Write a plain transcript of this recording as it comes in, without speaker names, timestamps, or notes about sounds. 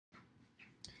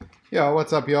Yo,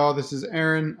 what's up, y'all? This is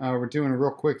Aaron. We're doing a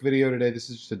real quick video today. This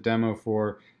is just a demo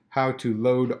for how to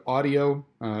load audio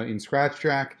in Scratch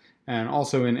and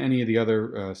also in any of the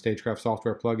other Stagecraft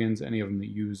software plugins, any of them that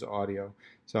use audio.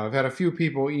 So I've had a few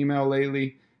people email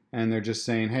lately, and they're just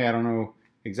saying, hey, I don't know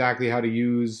exactly how to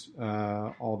use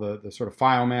all the sort of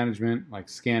file management, like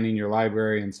scanning your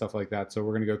library and stuff like that. So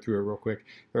we're going to go through it real quick.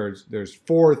 There's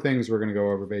four things we're going to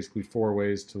go over, basically four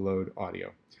ways to load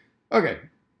audio. Okay.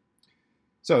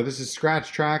 So this is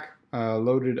Scratch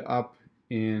loaded up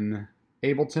in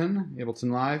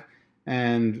Ableton Live,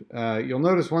 and you'll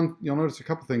notice a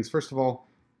couple things. First of all,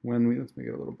 let's make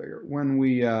it a little bigger. When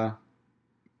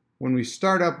we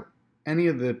start up any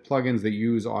of the plugins that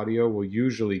use audio, will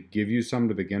usually give you some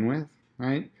to begin with,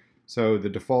 right? So the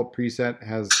default preset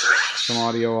has some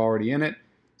audio already in it.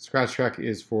 Scratch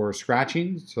is for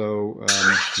scratching, so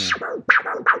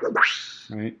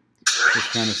right. This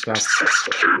kind of stuff.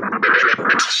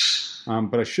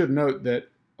 But I should note that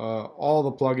all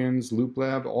the plugins, Loop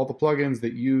Lab, all the plugins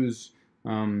that use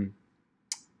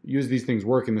these things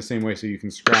work in the same way, so you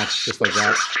can scratch just like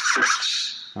that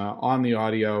on the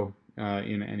audio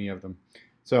in any of them.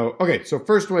 So, okay, so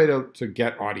first way to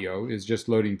get audio is just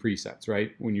loading presets,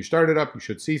 right? When you start it up, you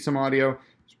should see some audio.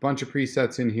 There's a bunch of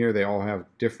presets in here. They all have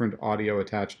different audio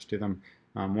attached to them.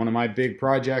 One of my big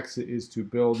projects is to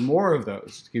build more of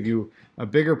those, to give you a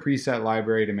bigger preset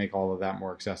library to make all of that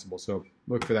more accessible. So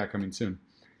look for that coming soon.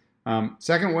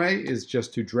 Second way is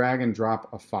just to drag and drop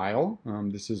a file.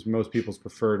 This is most people's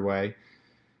preferred way.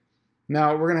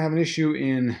 Now we're going to have an issue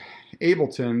in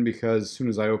Ableton because as soon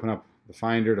as I open up the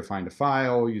Finder to find a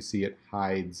file, you see it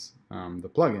hides the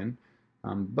plugin.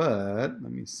 But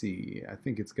let me see. I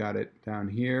think it's got it down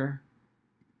here.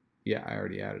 Yeah, I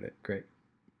already added it. Great.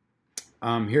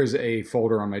 Here's a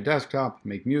folder on my desktop,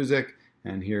 make music,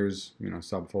 and here's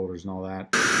subfolders and all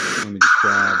that. Let me just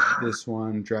grab this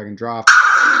one, drag and drop.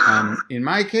 In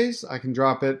my case, I can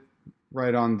drop it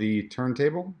right on the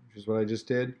turntable, which is what I just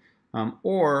did,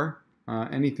 or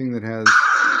anything that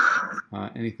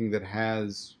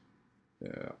has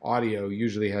audio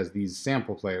usually has these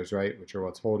sample players, right, which are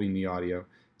what's holding the audio.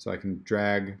 So I can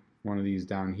drag one of these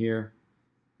down here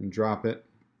and drop it.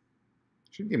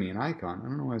 Should give me an icon. I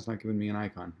don't know why it's not giving me an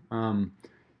icon.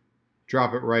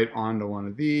 Drop it right onto one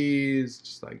of these,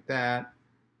 just like that.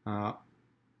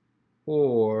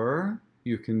 Or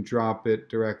you can drop it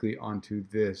directly onto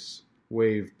this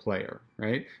wave player,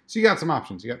 right? So you got some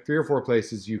options. You got 3 or 4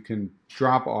 places you can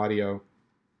drop audio,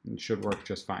 and it should work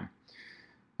just fine.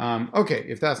 Okay,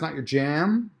 if that's not your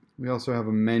jam, we also have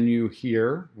a menu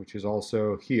here, which is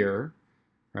also here,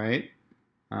 right?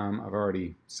 I've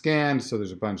already scanned, so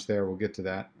there's a bunch there. We'll get to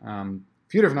that. A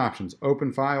few different options.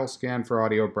 Open file, scan for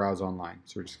audio, browse online.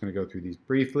 So we're just going to go through these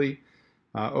briefly.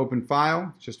 Open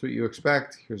file, just what you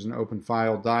expect. Here's an open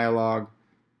file dialog.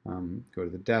 Go to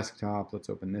the desktop. Let's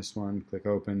open this one. Click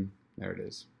open. There it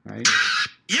is, right?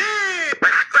 Yeah!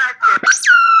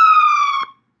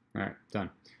 All right, done.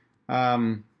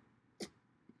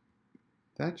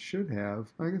 That should have,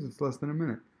 I guess it's less than a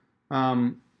minute.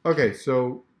 Okay,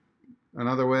 so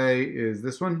another way is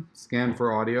this one, scan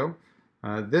for audio.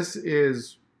 This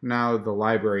is now the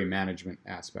library management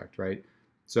aspect, right?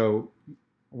 So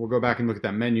we'll go back and look at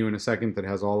that menu in a second that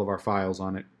has all of our files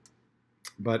on it.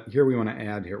 But here we want to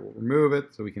add, here we'll remove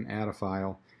it so we can add a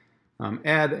file.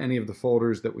 Add any of the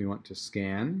folders that we want to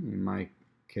scan. In my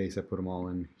case, I put them all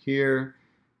in here.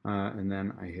 And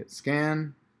then I hit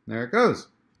scan. There it goes,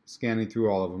 scanning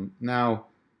through all of them. Now,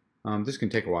 this can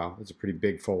take a while. It's a pretty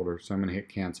big folder, so I'm going to hit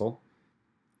cancel.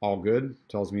 All good,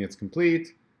 tells me it's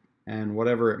complete, and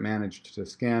whatever it managed to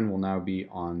scan will now be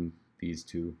on these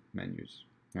two menus,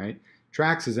 right?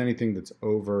 Tracks is anything that's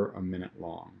over a minute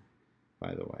long,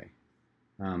 by the way.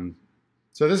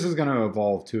 So this is going to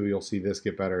evolve too. You'll see this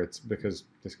get better. It's because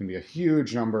there's going to be a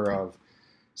huge number of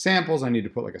samples. I need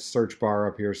to put like a search bar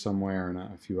up here somewhere and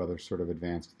a few other sort of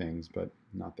advanced things, but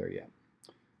not there yet.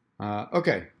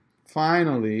 Okay,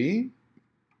 finally,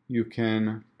 you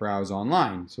can browse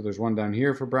online. So there's one down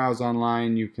here for browse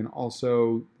online. You can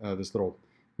also, this little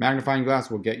magnifying glass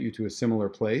will get you to a similar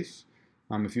place.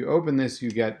 If you open this,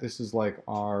 you get, this is like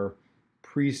our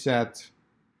preset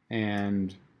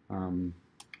and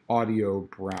audio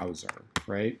browser,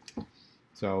 right?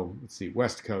 So let's see,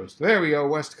 West Coast. There we go,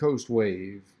 West Coast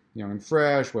Wave. Young and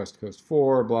Fresh, West Coast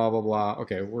 4, blah, blah, blah.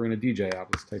 Okay, we're in a DJ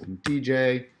app. Let's type in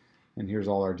DJ, and here's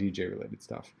all our DJ-related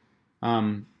stuff.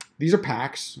 These are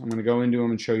packs. I'm going to go into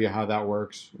them and show you how that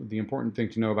works. The important thing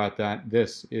to know about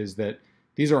this is that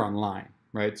these are online,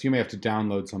 right? So you may have to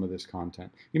download some of this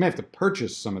content. You may have to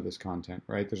purchase some of this content,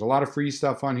 right? There's a lot of free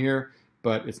stuff on here,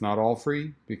 but it's not all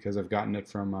free because I've gotten it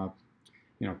from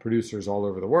producers all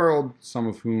over the world, some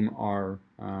of whom are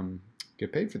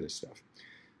get paid for this stuff.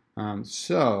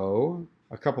 So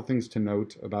a couple things to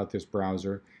note about this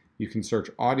browser. You can search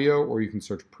audio or you can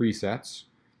search presets,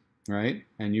 right?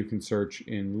 And you can search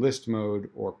in list mode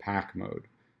or pack mode.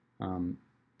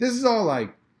 This is all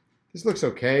like, this looks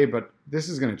okay, but this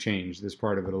is going to change this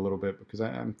part of it a little bit because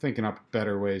I'm thinking up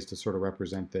better ways to sort of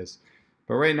represent this.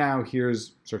 But right now,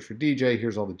 here's search for DJ.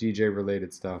 Here's all the DJ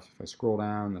related stuff. If I scroll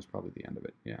down, that's probably the end of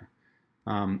it. Yeah.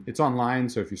 It's online,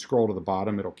 so if you scroll to the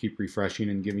bottom, it'll keep refreshing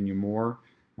and giving you more,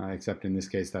 except in this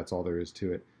case, that's all there is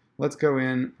to it. Let's go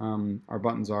in. Our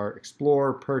buttons are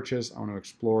Explore, Purchase. I want to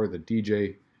explore the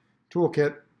DJ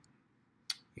toolkit.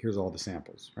 Here's all the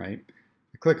samples, right?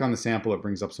 I click on the sample, it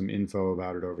brings up some info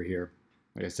about it over here.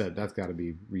 Like I said, that's got to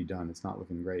be redone. It's not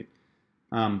looking great.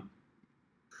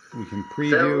 We can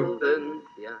preview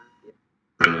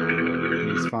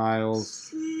these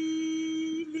files.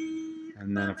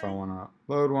 And then if I want to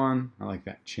load one, I like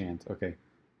that chant. Okay,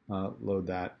 load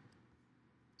that.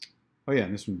 Oh yeah,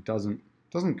 and this one doesn't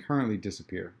currently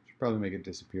disappear. Should probably make it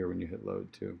disappear when you hit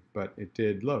load too, but it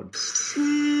did load.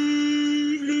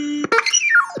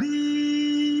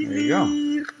 There you go.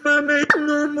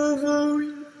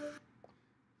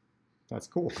 That's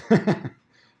cool.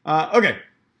 Okay,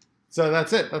 so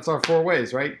that's it. That's our 4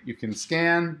 ways, right? You can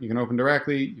scan, you can open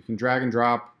directly, you can drag and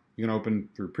drop, you can open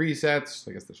through presets.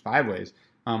 I guess there's 5 ways.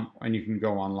 And you can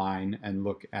go online and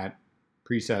look at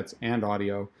presets and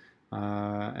audio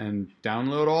and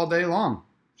download all day long.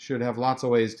 Should have lots of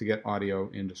ways to get audio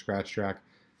into Scratch Track.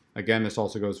 Again, this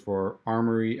also goes for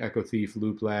Armory, Echo Thief,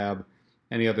 Loop Lab,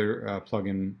 any other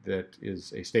plugin that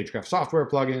is a Stagecraft software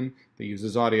plugin that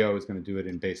uses audio is going to do it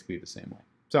in basically the same way.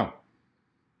 So,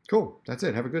 cool. That's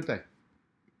it. Have a good day.